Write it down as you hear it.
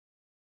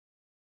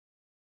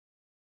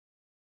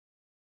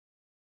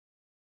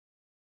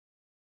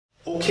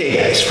Okay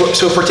guys,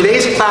 so for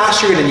today's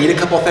class, you're gonna need a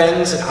couple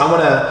things, and I'm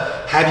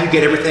gonna have you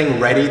get everything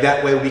ready.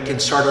 That way we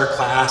can start our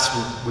class.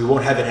 We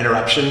won't have an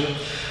interruption.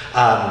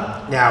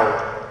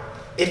 Now,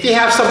 if you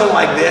have something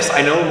like this,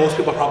 I know most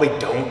people probably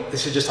don't.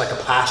 This is just like a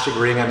plastic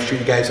ring. I'm sure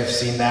you guys have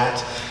seen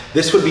that.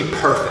 This would be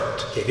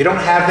perfect. Okay, if you don't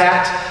have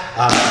that,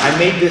 I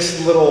made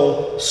this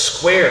little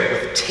square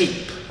with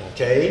tape,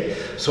 okay?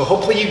 So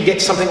hopefully you can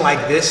get something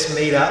like this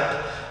made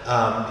up.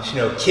 You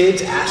know,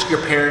 kids, ask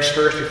your parents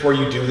first before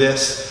you do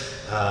this.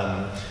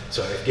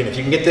 So again, if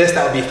you can get this,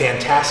 that would be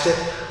fantastic.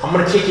 I'm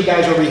gonna take you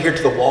guys over here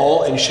to the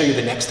wall and show you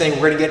the next thing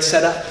we're gonna get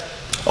set up.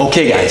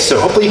 Okay guys, so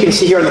hopefully you can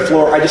see here on the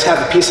floor, I just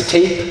have a piece of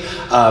tape.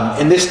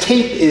 And this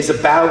tape is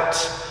about,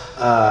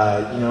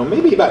 you know,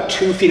 maybe about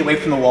 2 feet away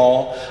from the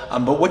wall.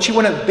 But what you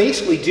wanna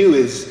basically do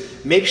is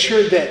make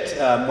sure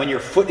that when your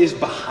foot is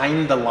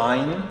behind the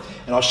line,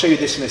 and I'll show you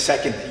this in a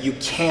second, you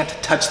can't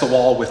touch the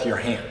wall with your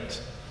hands.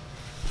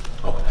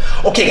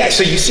 Okay guys,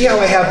 so you see how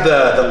I have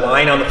the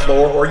line on the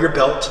floor or your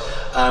belt.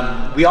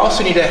 We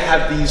also need to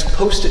have these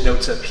Post-it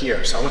notes up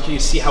here. So I want you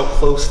to see how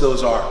close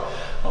those are.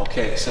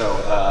 Okay, so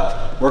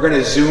we're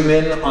gonna zoom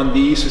in on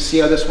these. So see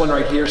how this one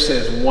right here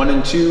says 1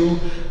 and 2,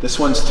 this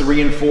one's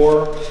 3 and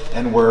 4,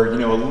 and we're, you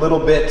know, a little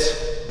bit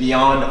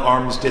beyond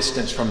arm's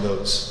distance from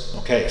those.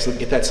 Okay, so let's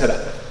get that set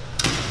up.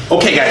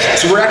 Okay guys,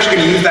 so we're actually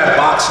gonna use that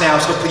box now,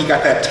 so hopefully you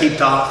got that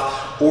taped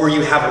off, or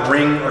you have a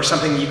ring or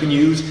something you can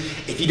use.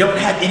 If you don't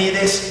have any of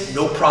this,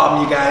 no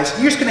problem, you guys.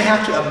 You're just gonna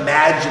have to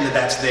imagine that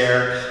that's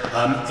there,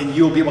 and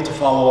you'll be able to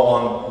follow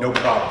along, no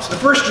problem. So the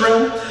first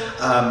drill,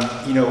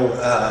 you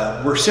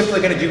know, we're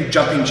simply gonna do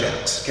jumping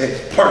jacks,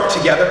 okay? Part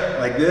together,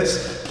 like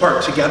this,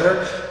 part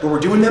together, but we're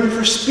doing them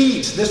for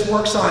speed. So this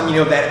works on, you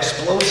know, that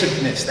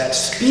explosiveness, that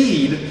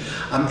speed,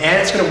 and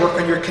it's gonna work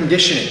on your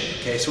conditioning,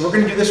 okay? So we're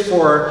gonna do this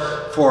for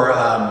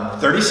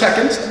 30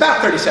 seconds,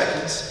 about 30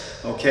 seconds.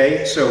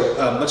 Okay, so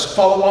let's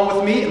follow along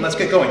with me and let's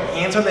get going.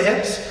 Hands on the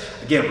hips.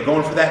 Again, we're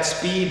going for that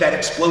speed, that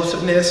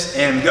explosiveness,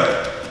 and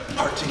go.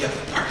 Part together,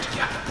 part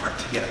together, part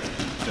together.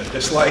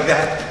 Just like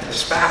that,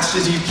 as fast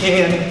as you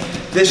can.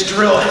 This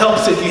drill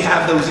helps if you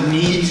have those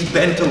knees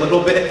bent a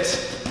little bit.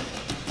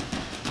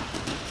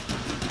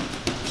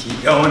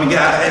 Keep going,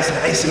 guys,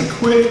 nice and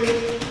quick.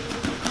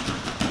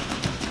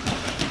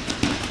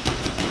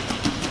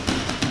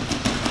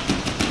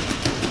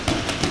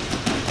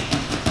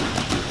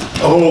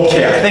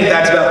 Okay, I think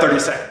that's about 30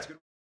 seconds.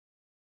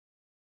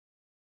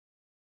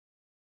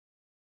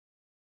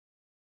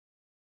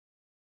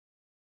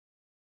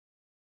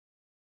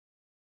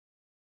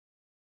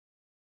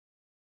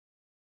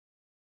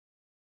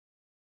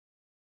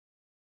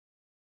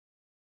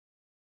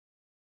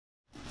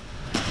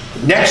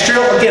 Next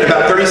drill, again,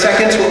 about 30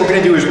 seconds. What we're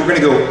gonna do is we're gonna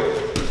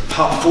go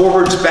hop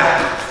forwards,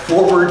 back,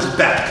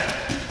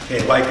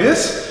 okay, like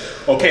this.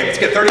 Okay, let's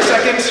get 30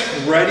 seconds,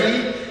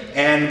 ready,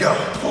 and go,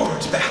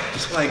 forwards, back,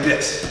 just like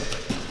this.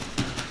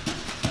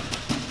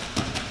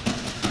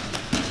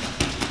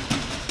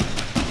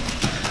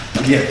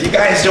 Again, if you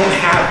guys don't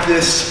have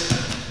this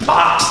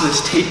box,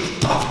 this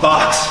taped off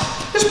box,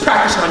 just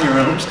practice on your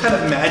own. Just kind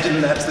of imagine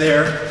that's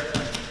there,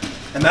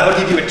 and that'll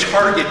give you a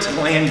target to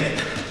land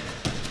in.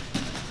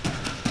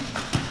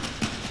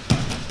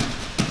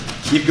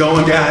 Keep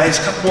going, guys,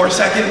 couple more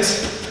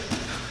seconds.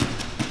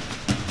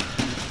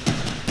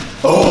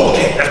 Oh,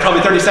 okay, that's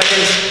probably 30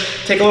 seconds.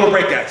 Take a little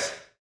break, guys.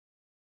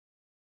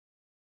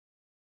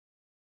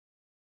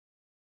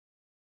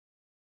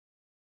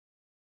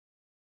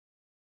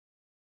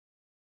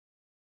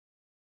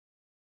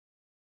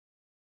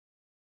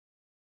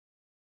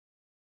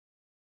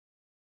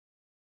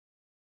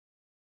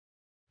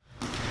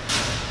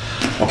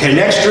 Okay,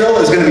 next drill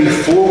is gonna be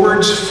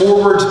forwards,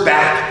 forwards,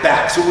 back,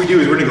 back. So what we do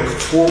is we're gonna go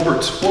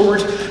forwards,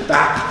 forwards,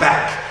 back,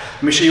 back.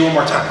 Let me show you one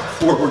more time.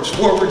 Forwards,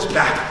 forwards,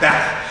 back,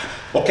 back.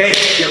 Okay,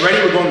 get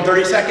ready, we're going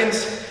 30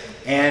 seconds,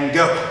 and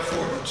go.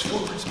 Forwards,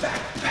 forwards, back,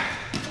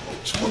 back,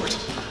 forwards, forwards,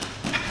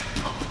 back,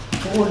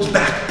 forwards,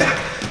 back, back,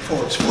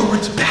 forwards,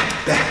 forwards,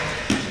 back, back.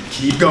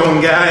 Keep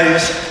going,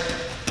 guys.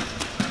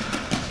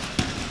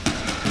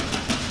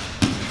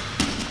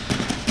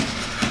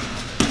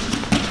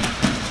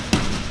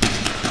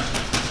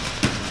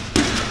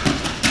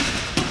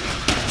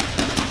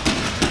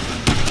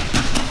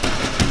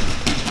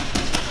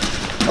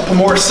 Couple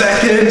more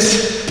seconds.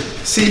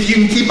 See if you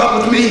can keep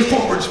up with me.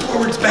 Forwards,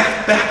 forwards,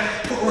 back,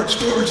 back, forwards,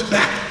 forwards,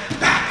 back,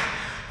 back.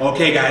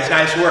 Okay, guys,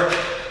 nice work.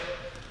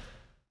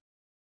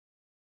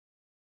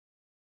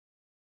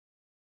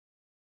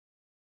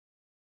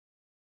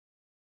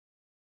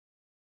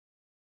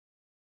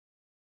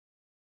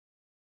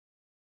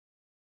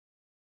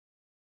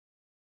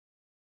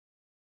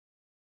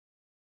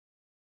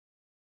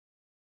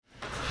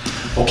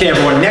 Okay,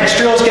 everyone, next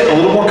drill is getting a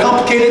little more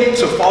complicated,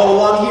 so follow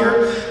along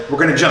here. We're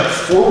gonna jump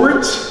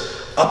forwards,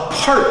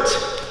 apart,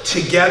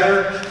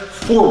 together,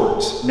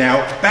 forwards. Now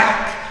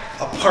back,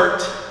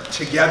 apart,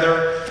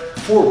 together,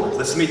 forwards.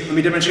 Let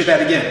me demonstrate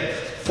that again.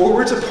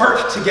 Forwards,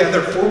 apart,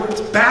 together, forwards,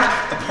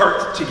 back,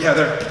 apart,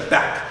 together,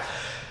 back.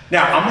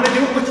 Now, I'm gonna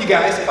do it with you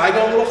guys. If I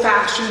go a little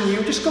faster than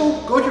you, just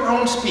go at your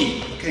own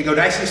speed. Okay, go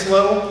nice and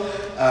slow.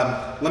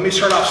 Let me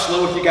start off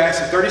slow with you guys.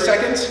 So 30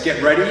 seconds,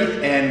 get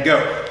ready and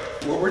go.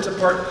 Forwards,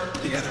 apart,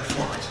 together,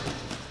 forwards.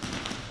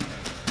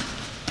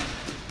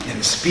 And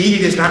the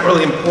speed is not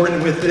really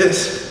important with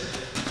this.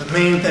 The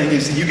main thing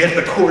is that you get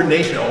the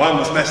coordination. Oh, I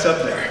almost messed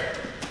up there.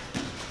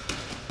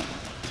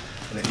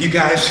 And if you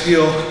guys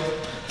feel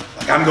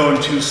like I'm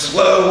going too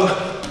slow,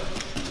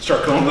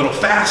 start going a little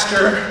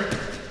faster.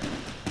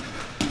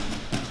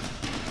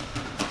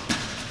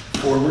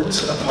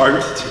 Forwards,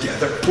 apart,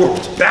 together,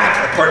 forwards,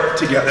 back, apart,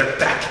 together,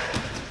 back.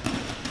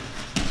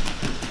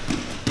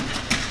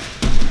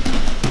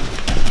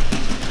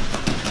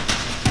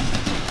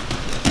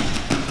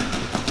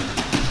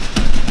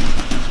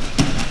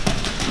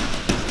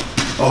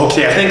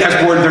 Okay, I think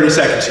that's more than 30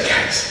 seconds, you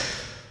guys.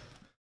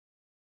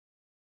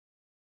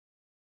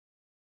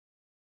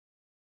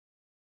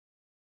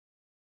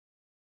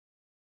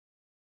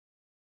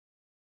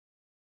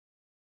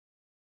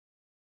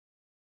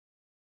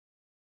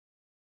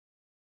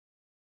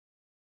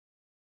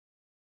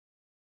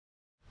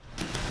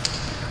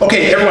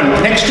 Okay, everyone,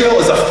 next drill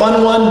is a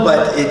fun one,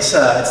 but it's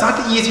not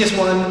the easiest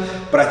one,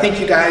 but I think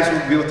you guys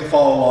will be able to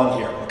follow along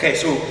here. Okay,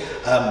 so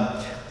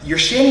you're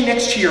standing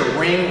next to your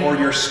ring or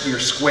your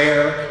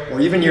square,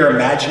 or even your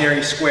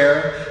imaginary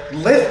square.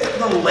 Lift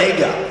the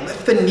leg up,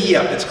 lift the knee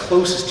up that's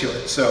closest to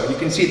it. So you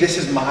can see this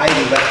is my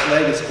left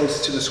leg that's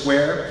closest to the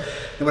square.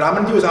 And what I'm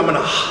gonna do is I'm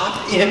gonna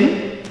hop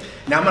in,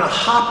 now I'm gonna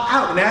hop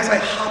out, and as I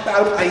hop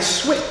out, I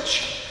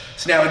switch.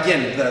 So now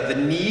again, the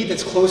knee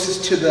that's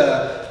closest to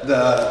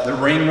the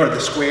ring or the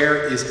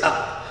square is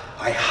up.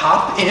 I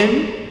hop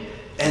in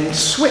and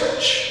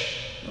switch,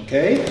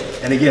 okay?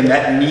 And again,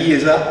 that knee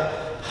is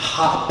up,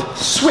 hop,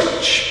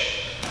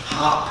 switch,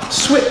 hop,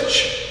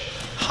 switch,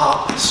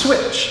 hop,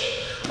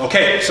 switch.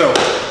 Okay, so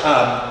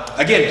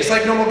again, just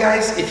like normal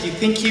guys, if you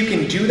think you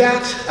can do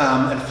that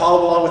and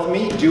follow along with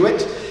me, do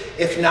it.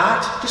 If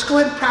not, just go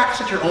ahead and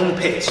practice at your own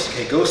pace.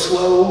 Okay, go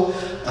slow.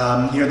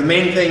 You know, the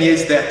main thing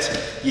is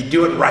that you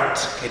do it right.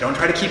 Okay, don't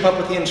try to keep up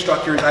with the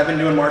instructors. I've been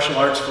doing martial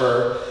arts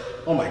for,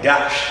 oh my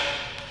gosh,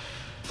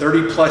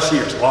 30 plus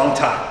years, long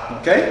time,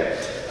 okay?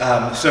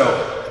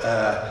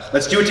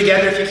 Let's do it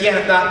together if you can.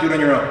 If not, do it on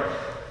your own.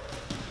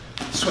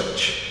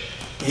 Switch,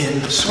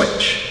 in,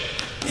 switch,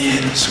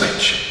 in,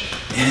 switch,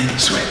 in,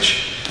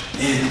 switch,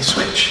 in,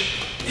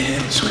 switch,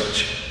 in,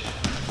 switch.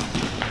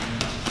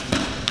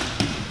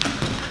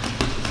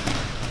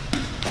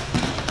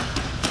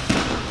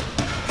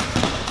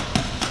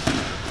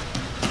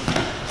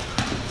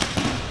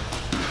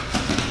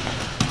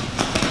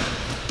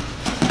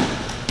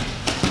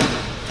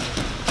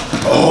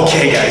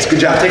 Okay guys, good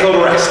job. Take a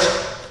little rest.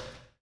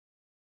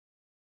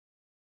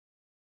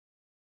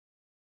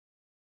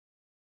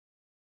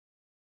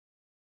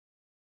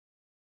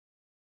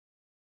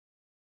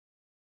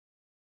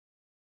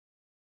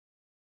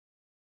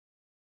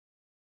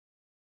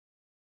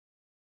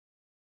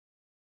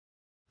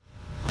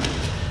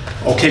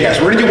 Okay guys,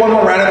 we're gonna do one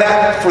more round of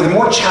that. For the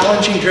more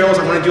challenging drills,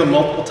 I wanna do them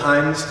multiple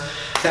times.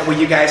 That way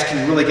you guys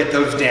can really get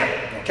those down.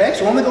 Okay,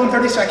 so we're only going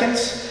 30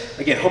 seconds.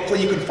 Again,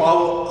 hopefully you can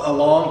follow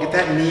along, get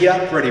that knee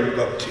up, ready, we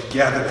go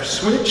together,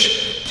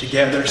 switch,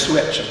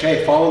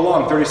 okay, follow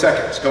along, 30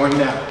 seconds, going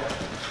now.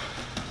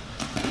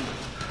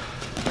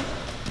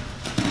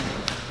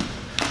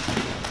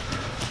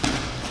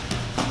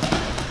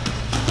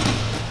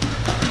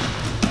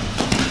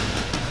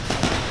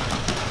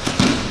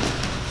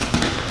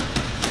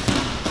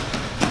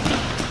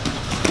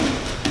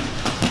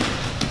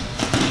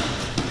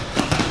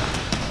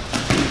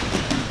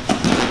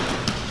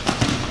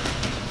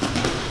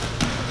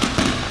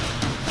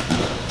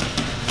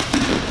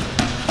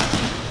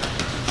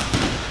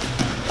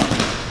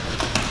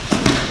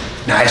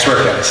 Nice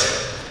work,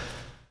 guys.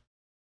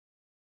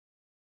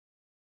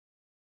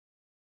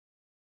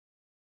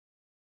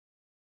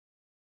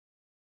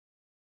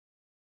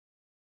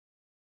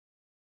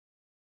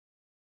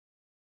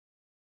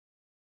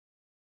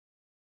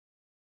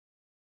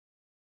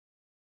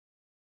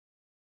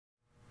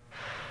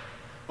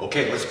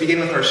 Okay, let's begin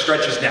with our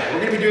stretches now.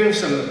 We're going to be doing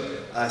some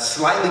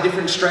slightly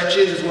different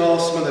stretches as well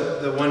as some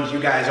of the ones you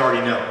guys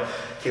already know.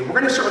 Okay, we're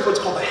going to start with what's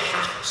called a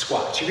half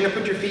squat. So you're going to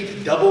put your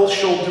feet double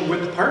shoulder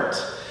width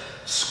apart.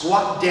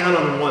 Squat down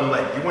on one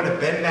leg. You want to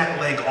bend that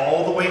leg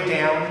all the way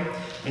down,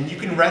 and you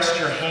can rest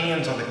your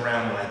hands on the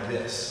ground like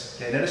this.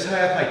 Okay, notice how I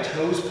have my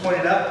toes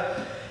pointed up.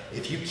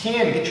 If you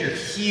can, get your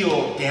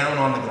heel down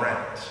on the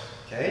ground.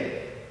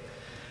 Okay?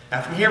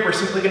 Now from here, we're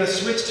simply going to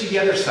switch to the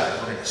other side.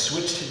 We're going to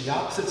switch to the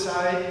opposite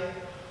side.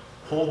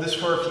 Hold this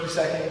for a few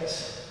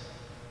seconds.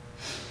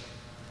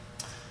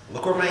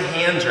 Look where my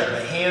hands are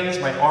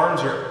at. My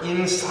arms are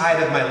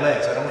inside of my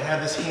legs. I don't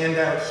have this hand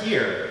out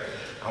here.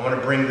 I want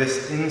to bring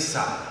this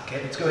inside. Okay,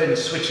 let's go ahead and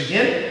switch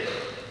again.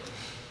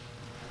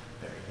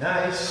 Very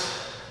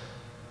nice.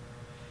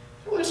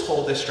 We'll just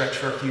hold this stretch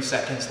for a few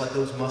seconds. Let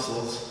those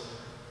muscles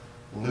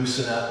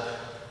loosen up.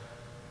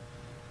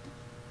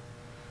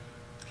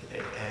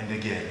 Okay, and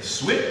again,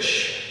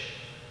 switch.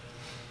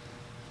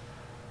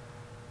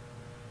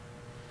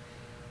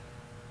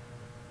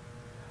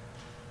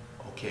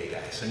 Okay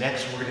guys, so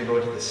next we're gonna go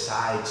into the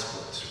side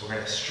splits. We're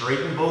gonna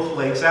straighten both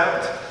legs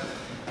out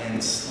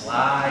and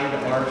slide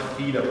our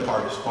feet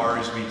apart as far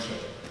as we can,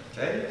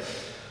 okay?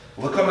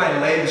 Look how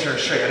my legs are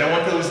straight. I don't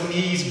want those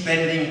knees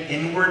bending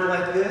inward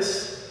like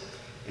this.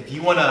 If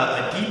you want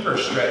a deeper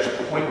stretch,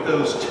 point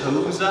those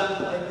toes up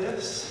like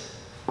this.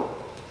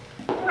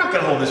 We're not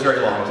gonna hold this very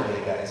long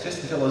today, guys,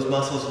 just until those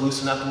muscles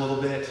loosen up a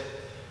little bit.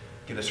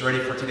 Get us ready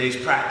for today's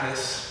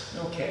practice.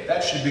 Okay,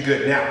 that should be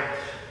good. Now,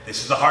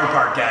 this is the hard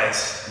part,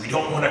 guys. We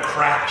don't want to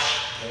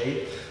crash,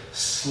 okay?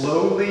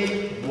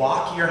 Slowly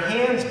walk your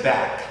hands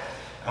back.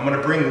 I'm going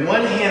to bring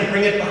one hand,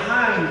 bring it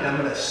behind, and I'm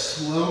going to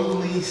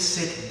slowly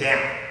sit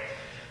down.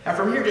 Now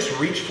from here, just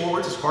reach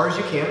forwards as far as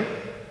you can.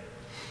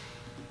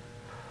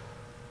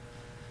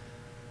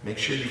 Make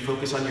sure you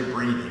focus on your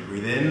breathing.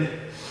 Breathe in,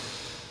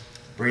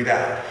 breathe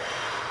out.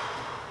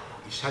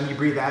 Each time you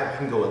breathe out, you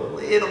can go a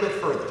little bit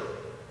further.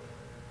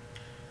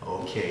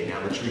 Okay, now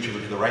let's reach over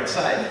to the right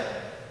side.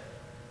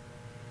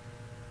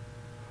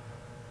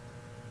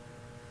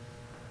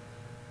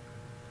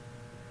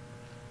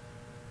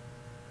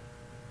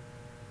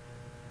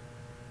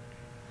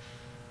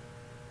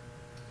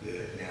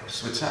 Good, now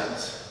switch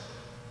sides.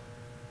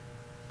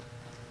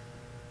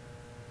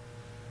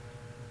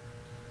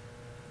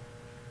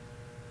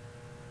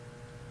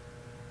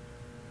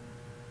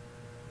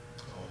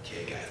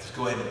 Okay guys, let's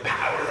go ahead and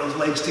power those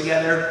legs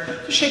together.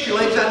 Just shake your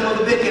legs out a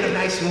little bit, get them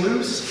nice and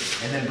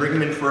loose, and then bring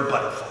them in for a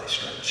butterfly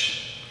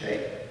stretch,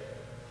 okay?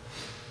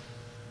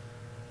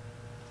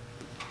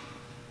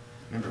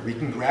 Remember, we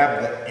can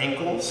grab the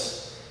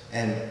ankles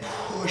and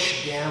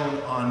push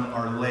down on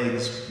our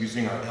legs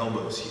using our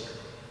elbows here.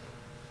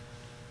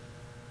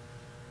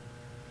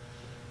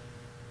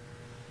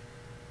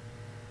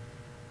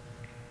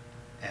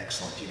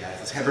 Excellent, you guys.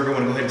 Let's have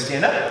everyone go ahead and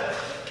stand up.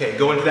 Okay,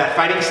 go into that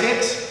fighting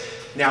stance.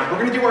 Now, we're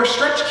gonna do our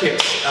stretch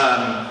kicks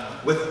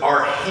with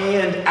our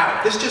hand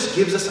out. This just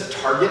gives us a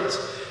target.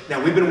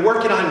 Now, we've been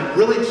working on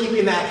really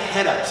keeping that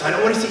head up, so I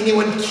don't wanna see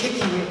anyone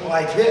kicking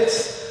like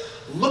this.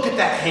 Look at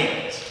that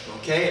hand,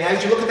 okay? And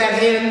as you look at that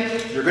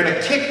hand, you're gonna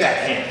kick that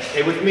hand.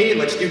 Okay, with me,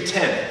 let's do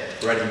 10.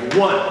 Ready,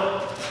 1.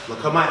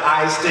 Look how my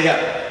eyes stay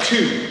up.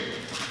 2.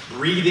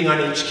 Breathing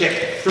on each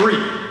kick. 3.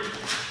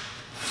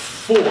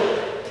 4.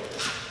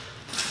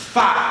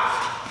 5,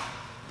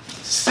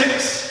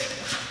 6,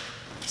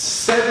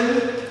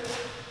 7,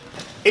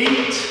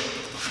 8,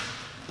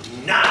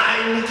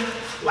 9,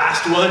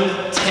 last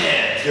one,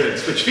 10. Good,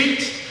 switch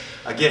feet.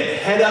 Again,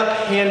 head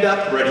up, hand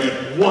up, ready,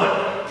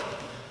 1,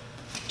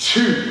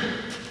 2,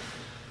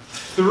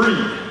 3,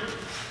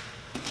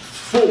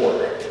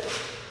 4,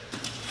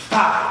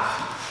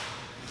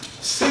 5,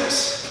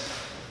 6,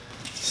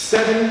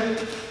 7,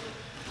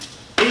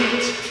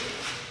 8,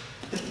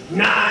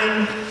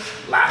 9,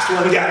 last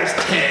one, guys,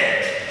 10.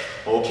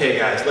 Okay,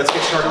 guys, let's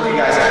get started. Okay,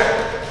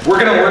 guys, we're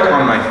gonna work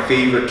on my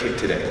favorite kick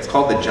today. It's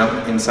called the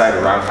jump inside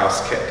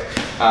roundhouse kick.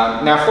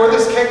 Now for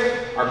this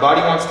kick, our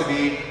body wants to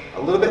be a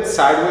little bit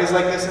sideways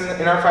like this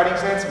in our fighting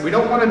stance. We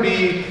don't wanna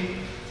be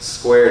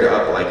squared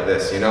up like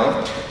this, you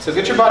know? So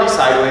get your body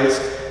sideways,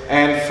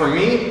 and for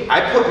me,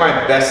 I put my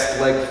best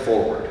leg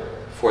forward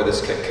for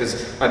this kick,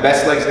 because my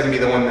best leg is gonna be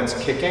the one that's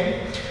kicking.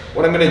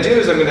 What I'm gonna do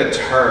is I'm gonna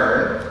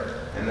turn,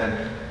 and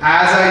then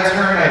as I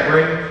turn, I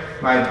bring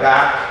my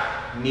back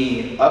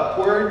knee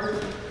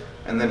upward,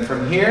 and then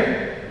from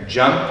here,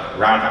 jump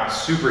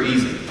roundhouse. Super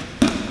easy,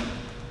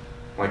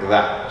 like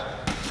that.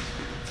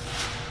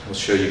 We'll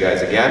show you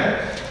guys again.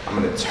 I'm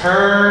gonna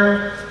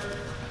turn,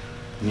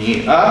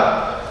 knee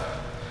up,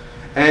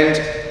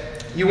 and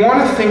you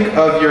wanna think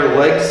of your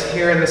legs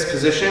here in this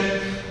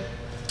position.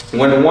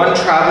 When one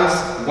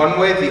travels one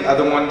way, the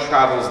other one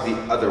travels the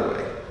other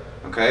way.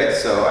 Okay,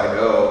 so I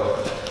go,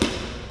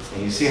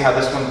 and you see how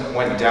this one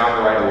went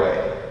down right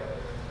away,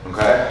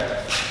 okay?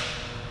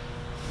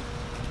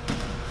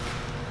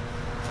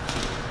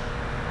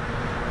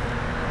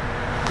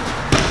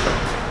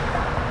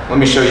 Let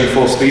me show you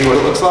full speed what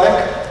it looks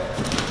like.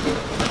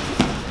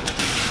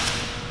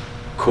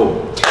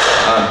 Cool.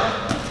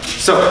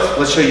 So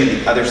let's show you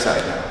the other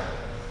side now.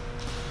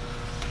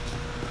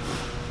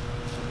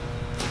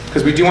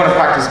 Because we do want to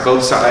practice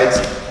both sides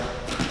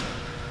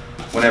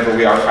whenever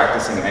we are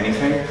practicing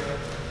anything.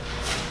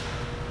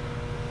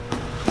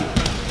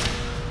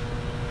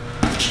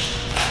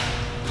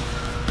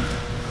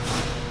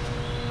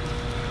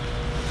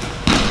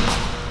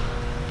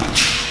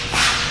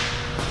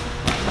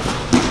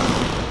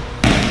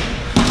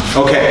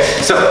 Okay,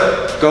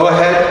 so go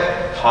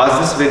ahead, pause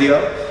this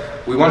video.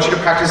 We want you to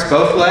practice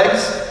both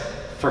legs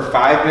for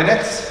 5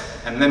 minutes,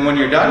 and then when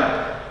you're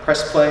done,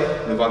 press play,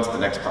 move on to the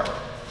next part.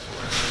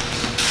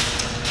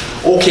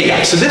 Okay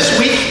guys, so this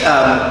week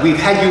we've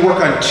had you work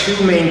on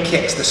 2 main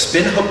kicks, the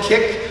spin hook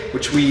kick,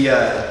 which we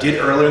did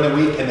earlier in the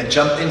week, and the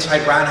jump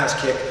inside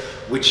roundhouse kick,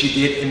 which you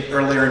did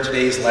earlier in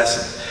today's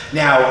lesson.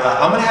 Now,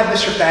 I'm gonna have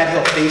Mr.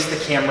 Thadhill face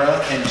the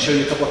camera and show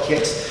you a couple of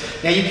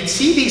kicks. Now you can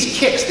see these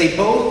kicks, they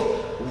both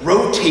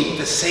rotate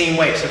the same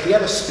way. So if we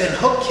have a spin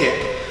hook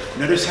kick,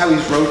 notice how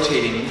he's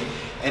rotating.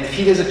 And if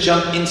he does a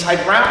jump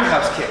inside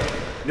roundhouse kick,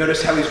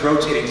 Notice how he's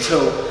rotating.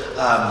 So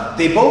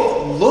they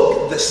both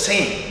look the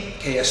same,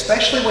 okay?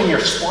 Especially when you're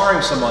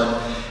sparring someone,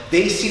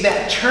 they see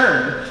that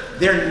turn,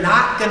 they're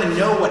not gonna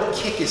know what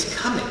kick is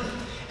coming.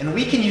 And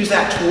we can use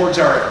that towards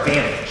our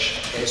advantage,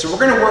 okay? So we're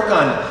gonna work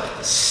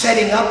on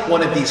setting up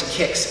one of these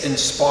kicks in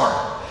sparring.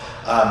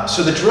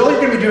 So the drill you're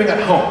gonna be doing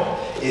at home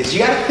is you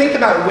gotta think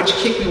about which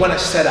kick we wanna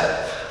set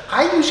up.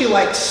 I usually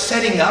like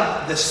setting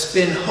up the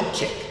spin hook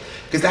kick,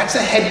 because that's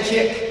a head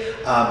kick,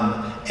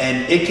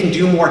 and it can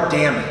do more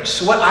damage.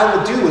 So what I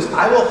will do is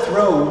I will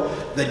throw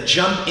the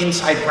jump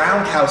inside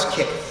roundhouse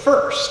kick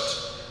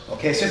first.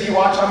 Okay, so if you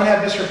watch, I'm gonna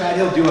have Mr. Pat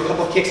Hill do a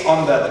couple of kicks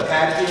on the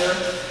pad here.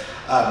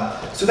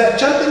 So that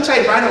jump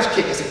inside roundhouse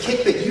kick is a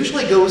kick that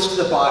usually goes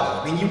to the body.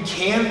 I mean, you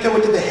can throw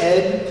it to the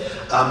head,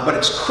 but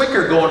it's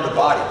quicker going to the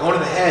body. Going to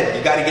the head,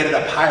 you gotta get it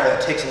up higher,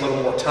 that takes a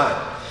little more time.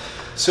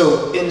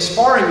 So in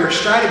sparring, your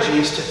strategy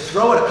is to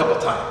throw it a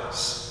couple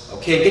times,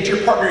 okay? And get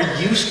your partner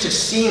used to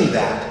seeing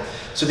that,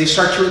 so they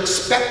start to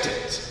expect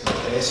it,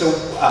 okay? So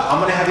I'm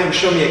gonna have him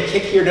show me a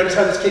kick here. Notice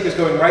how this kick is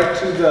going right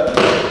to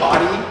the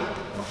body,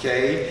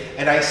 okay?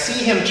 And I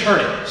see him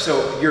turning.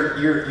 So you're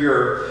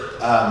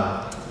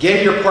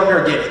getting your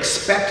partner, again,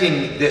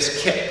 expecting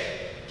this kick.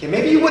 Okay,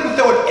 maybe you wouldn't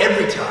throw it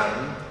every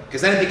time,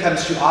 because then it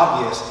becomes too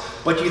obvious,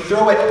 but you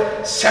throw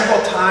it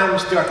several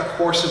times throughout the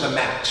course of the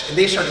match, and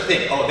they start to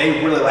think, oh,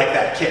 they really like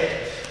that kick.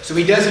 So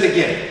he does it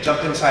again,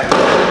 jump inside.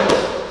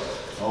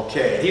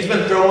 Okay, he's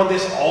been throwing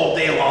this all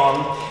day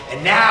long,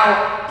 and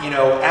now, you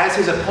know, as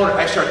his opponent,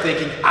 I start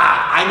thinking,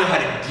 I know how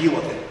to deal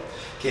with it,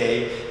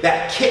 okay?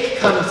 That kick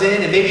comes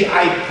in, and maybe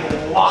I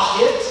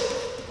block it,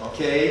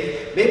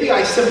 okay? Maybe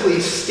I simply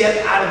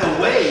step out of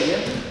the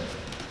way.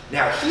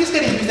 Now, he's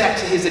gonna use that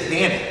to his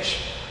advantage,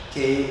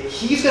 okay?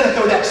 He's gonna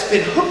throw that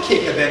spin hook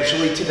kick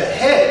eventually to the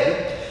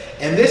head,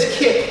 and this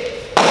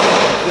kick,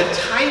 the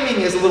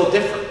timing is a little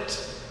different,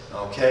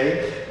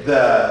 okay?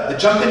 The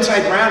jump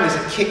inside round is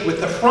a kick with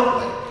the front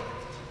leg.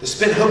 The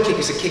spin hook kick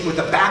is a kick with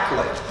the back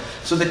leg.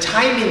 So the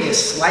timing is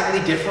slightly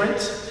different,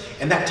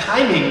 and that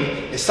timing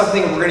is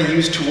something we're gonna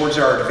use towards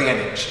our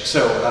advantage.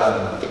 So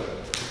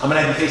I'm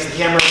gonna have you face the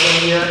camera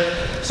again here.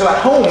 So at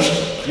home,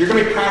 you're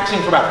gonna be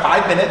practicing for about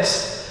 5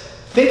 minutes.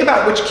 Think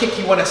about which kick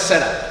you wanna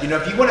set up. You know,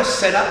 if you wanna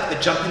set up the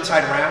jump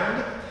inside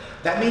round,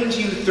 that means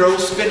you throw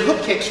spin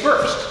hook kicks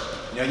first.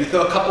 You know, you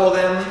throw a couple of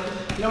them,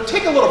 you know,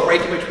 take a little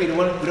break in between.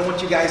 We don't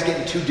want you guys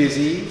getting too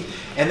dizzy.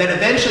 And then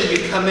eventually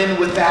you come in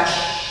with that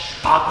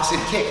opposite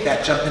kick,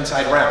 that jump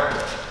inside round.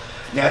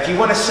 Now, if you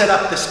want to set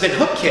up the spin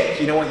hook kick,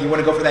 you know what, you want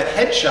to go for that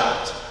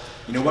headshot,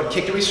 you know what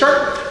kick do we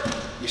start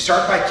with? You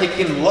start by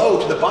kicking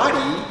low to the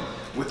body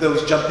with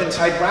those jump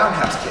inside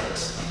roundhouse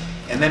kicks.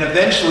 And then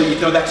eventually you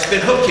throw that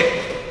spin hook kick.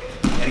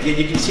 And again,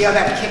 you can see how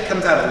that kick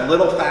comes out a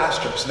little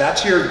faster. So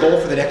that's your goal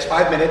for the next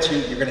 5 minutes.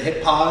 You're going to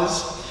hit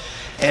pause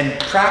and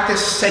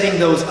practice setting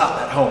those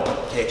up at home.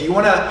 Okay, if you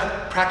want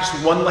to practice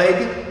with one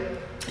leg,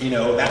 you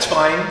know, that's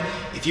fine.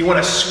 If you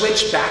want to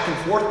switch back and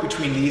forth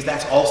between these,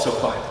 that's also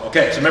fine.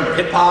 Okay, so remember,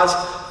 hit pause,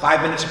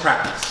 5 minutes of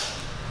practice.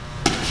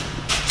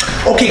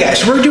 Okay guys,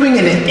 so we're doing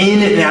an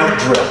in and out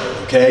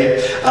drill,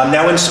 okay?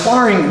 Now in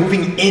sparring,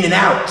 moving in and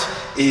out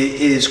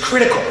is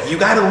critical. You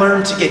gotta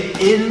learn to get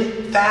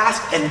in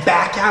fast and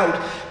back out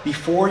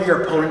before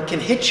your opponent can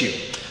hit you.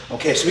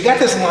 Okay, so we got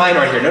this line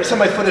right here. Notice how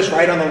my foot is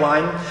right on the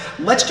line?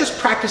 Let's just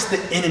practice the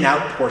in and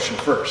out portion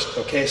first,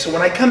 okay? So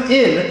when I come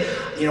in,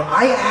 you know,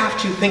 I have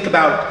to think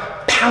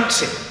about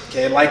pouncing,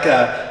 okay? Like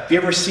if you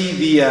ever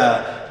see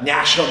the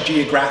National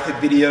Geographic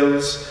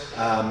videos,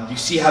 you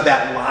see how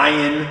that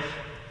lion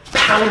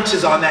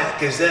pounces on that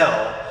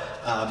gazelle,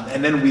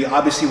 and then we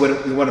obviously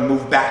we want to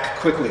move back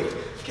quickly,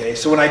 okay?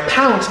 So when I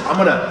pounce, I'm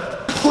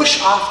gonna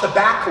push off the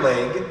back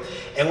leg,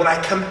 and when I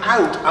come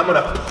out, I'm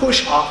gonna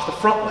push off the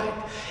front leg.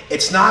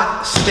 It's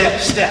not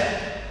step,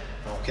 step,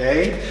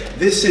 okay?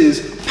 This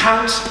is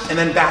pounce and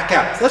then back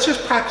out. So let's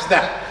just practice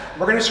that.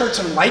 We're gonna start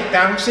some light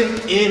bouncing,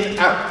 in,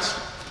 out,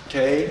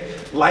 okay?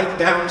 Light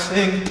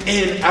bouncing,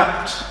 in,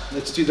 out.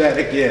 Let's do that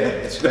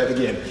again, let's do that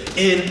again.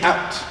 In,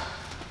 out,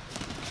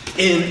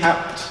 in,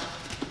 out.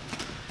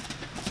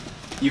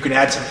 You can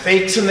add some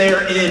fakes in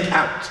there, in,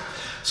 out.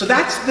 So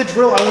that's the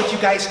drill I want you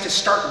guys to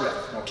start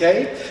with,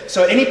 okay?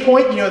 So at any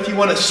point, you know, if you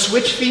wanna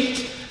switch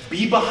feet,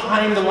 be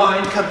behind the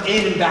line, come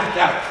in and back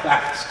out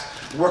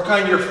fast. Work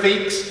on your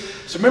fakes.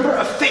 So remember,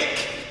 a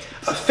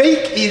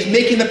fake is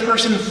making the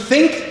person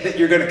think that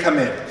you're gonna come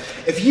in.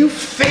 If you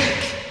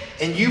fake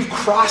and you've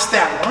crossed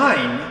that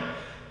line,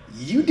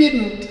 you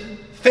didn't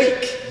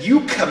fake,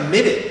 you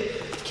committed.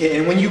 Okay,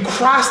 and when you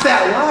cross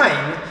that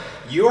line,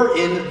 you're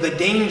in the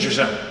danger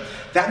zone.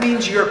 That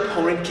means your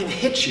opponent can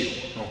hit you,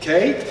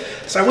 okay?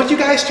 So I want you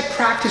guys to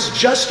practice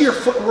just your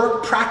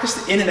footwork, practice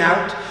the in and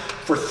out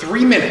for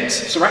 3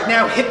 minutes. So right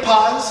now, hit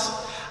pause,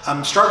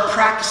 start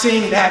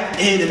practicing that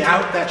in and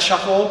out, that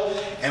shuffle,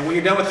 and when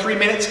you're done with 3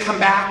 minutes, come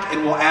back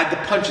and we'll add the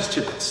punches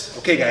to this.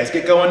 Okay guys,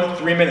 get going,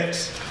 3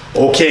 minutes.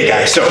 Okay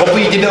guys, so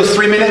hopefully you did those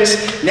 3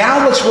 minutes.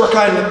 Now let's work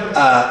on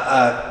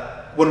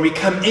when we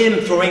come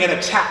in, throwing an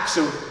attack.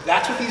 So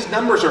that's what these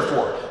numbers are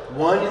for.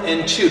 1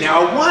 and 2.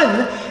 Now a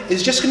 1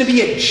 is just gonna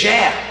be a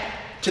jab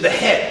to the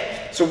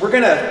head. So we're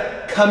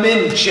gonna come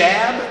in,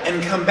 jab,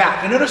 and come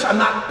back. And notice I'm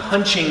not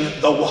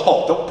punching the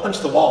wall. Don't punch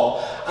the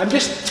wall. I'm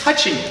just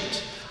touching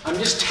it. I'm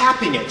just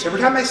tapping it. So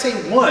every time I say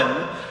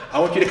 1, I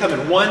want you to come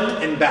in 1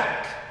 and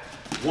back.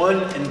 1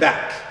 and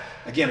back.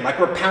 Again, like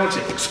we're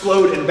pouncing,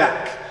 explode and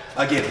back.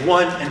 Again,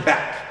 1 and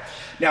back.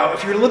 Now,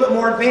 if you're a little bit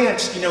more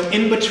advanced, you know,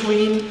 in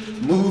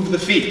between, move the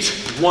feet.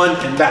 1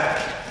 and back.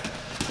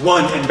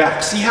 1 and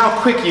back. See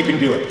how quick you can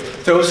do it.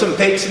 Throw some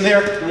fakes in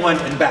there, 1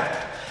 and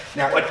back.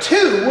 Now, a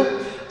 2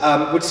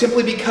 would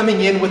simply be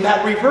coming in with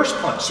that reverse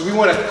punch. So we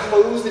want to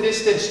close the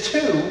distance 2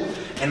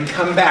 and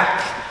come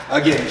back.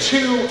 Again,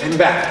 2 and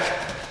back.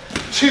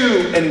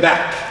 2 and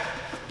back.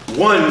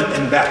 1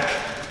 and back.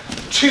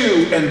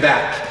 2 and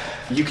back.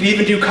 You can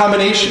even do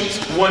combinations.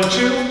 1,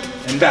 2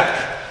 and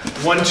back.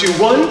 1, 2,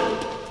 1.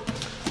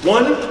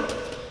 1.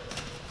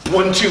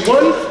 1, 2,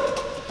 1.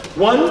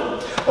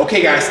 1.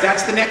 Okay guys,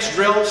 that's the next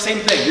drill. Same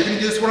thing. You're going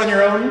to do this one on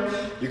your own.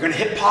 You're going to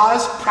hit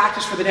pause,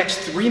 practice for the next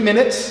 3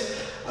 minutes.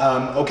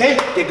 Okay,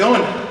 get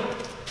going.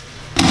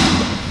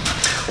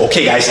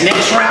 Okay guys,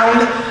 next round,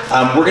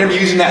 we're going to be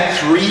using that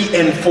 3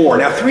 and 4.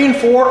 Now 3 and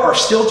 4 are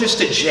still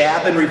just a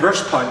jab and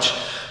reverse punch,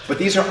 but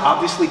these are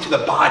obviously to the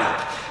body.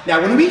 Now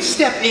when we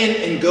step in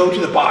and go to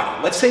the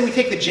body, let's say we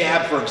take the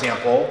jab for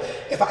example,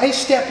 if I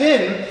step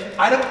in,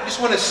 I don't just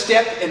want to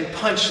step and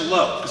punch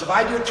low, because if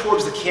I do it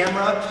towards the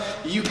camera,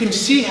 you can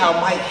see how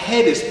my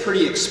head is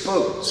pretty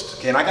exposed,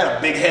 okay, and I got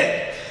a big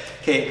head.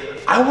 Okay,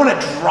 I want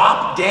to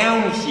drop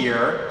down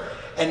here,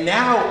 and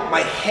now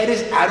my head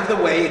is out of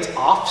the way, it's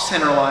off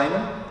center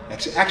line.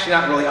 Actually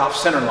not really off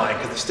center line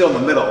because it's still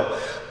in the middle,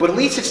 but at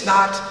least it's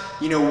not,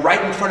 you know, right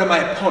in front of my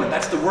opponent.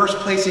 That's the worst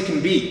place it can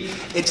be.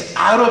 It's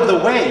out of the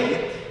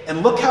way,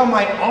 and look how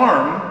my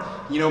arm,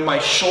 you know, my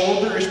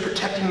shoulder is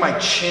protecting my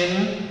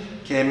chin,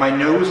 okay, my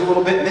nose a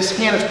little bit, and this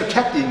hand is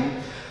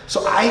protecting,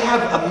 so I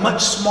have a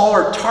much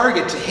smaller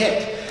target to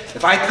hit.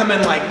 If I come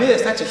in like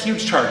this, that's a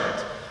huge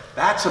target.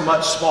 That's a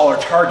much smaller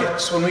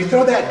target. So when we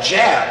throw that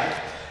jab,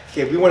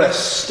 okay, we want to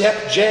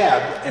step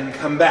jab and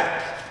come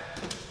back.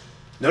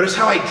 Notice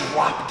how I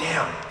drop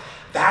down.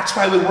 That's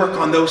why we work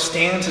on those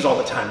stances all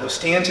the time. Those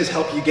stances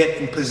help you get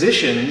in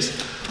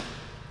positions.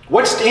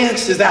 What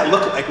stance does that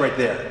look like right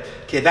there?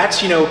 Okay,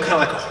 that's, you know, kind of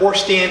like a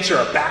horse stance or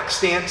a back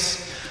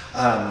stance.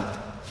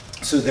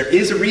 So there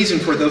is a reason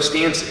for those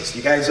stances.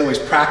 You guys always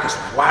practice,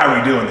 why are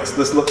we doing this?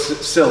 This looks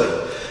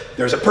silly.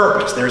 There's a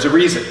purpose, there's a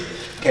reason.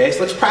 Okay, so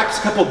let's practice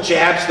a couple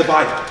jabs to the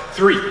body.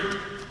 3,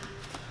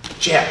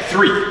 jab,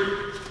 3,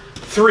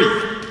 3,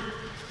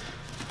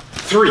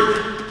 3.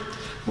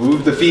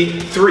 Move the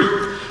feet, 3.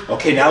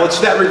 Okay, now let's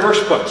do that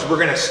reverse punch. We're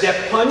gonna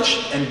step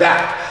punch and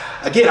back.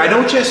 Again, I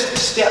don't just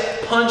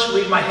step punch,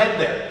 leave my head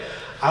there.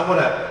 I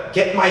wanna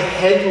get my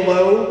head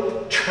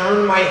low,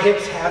 turn my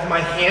hips, have my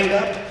hand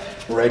up.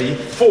 Ready,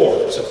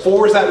 4. So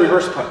 4 is that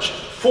reverse punch.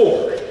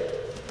 4,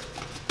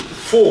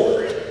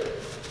 4,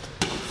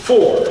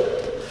 4,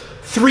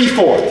 3,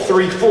 4,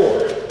 3,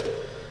 4,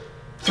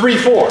 3,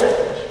 4,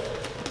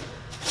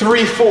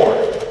 3,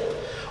 4.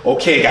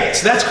 Okay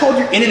guys, so that's called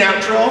your in and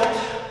out drill.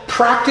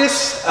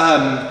 Practice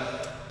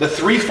the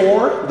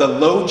 3-4, the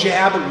low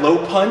jab,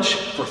 low punch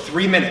for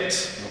 3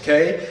 minutes,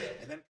 okay?